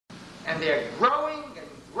And they're growing and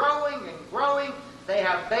growing and growing. They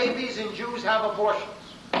have babies and Jews have abortions.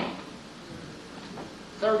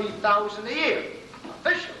 30,000 a year,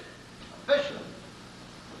 officially.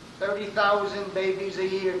 30,000 babies a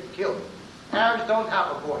year killed. Arabs don't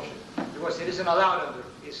have abortion because it isn't allowed under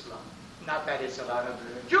Islam. Not that it's allowed under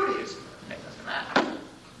Judaism. It doesn't matter.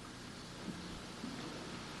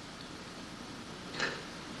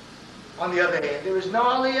 On the other hand, there is no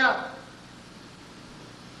aliyah.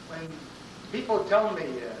 When people tell me,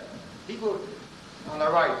 people on the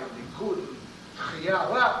right,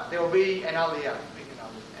 well, there will be an aliyah.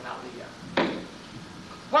 An aliyah.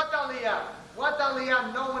 What aliyah? What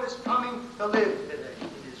aliyah? No one is coming to live today in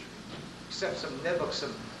Israel, except some nebuch,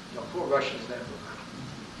 some poor Russians there,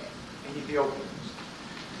 and Ethiopians.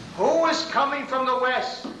 Who is coming from the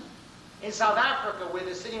west? In South Africa, where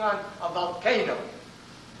they're sitting on a volcano.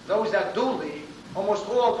 Those that do leave, almost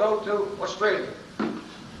all go to Australia.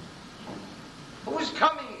 Who is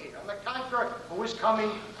coming here? On the contrary, who is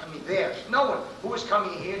coming? I mean, there's no one. Who is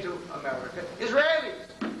coming here to America? Israelis.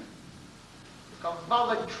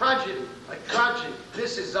 About a tragedy.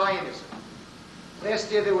 This is Zionism.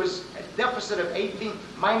 Last year there was a deficit of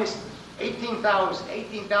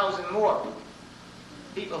 18,000 more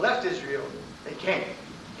people left Israel than came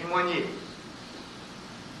in 1 year.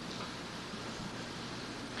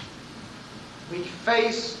 We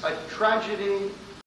face a tragedy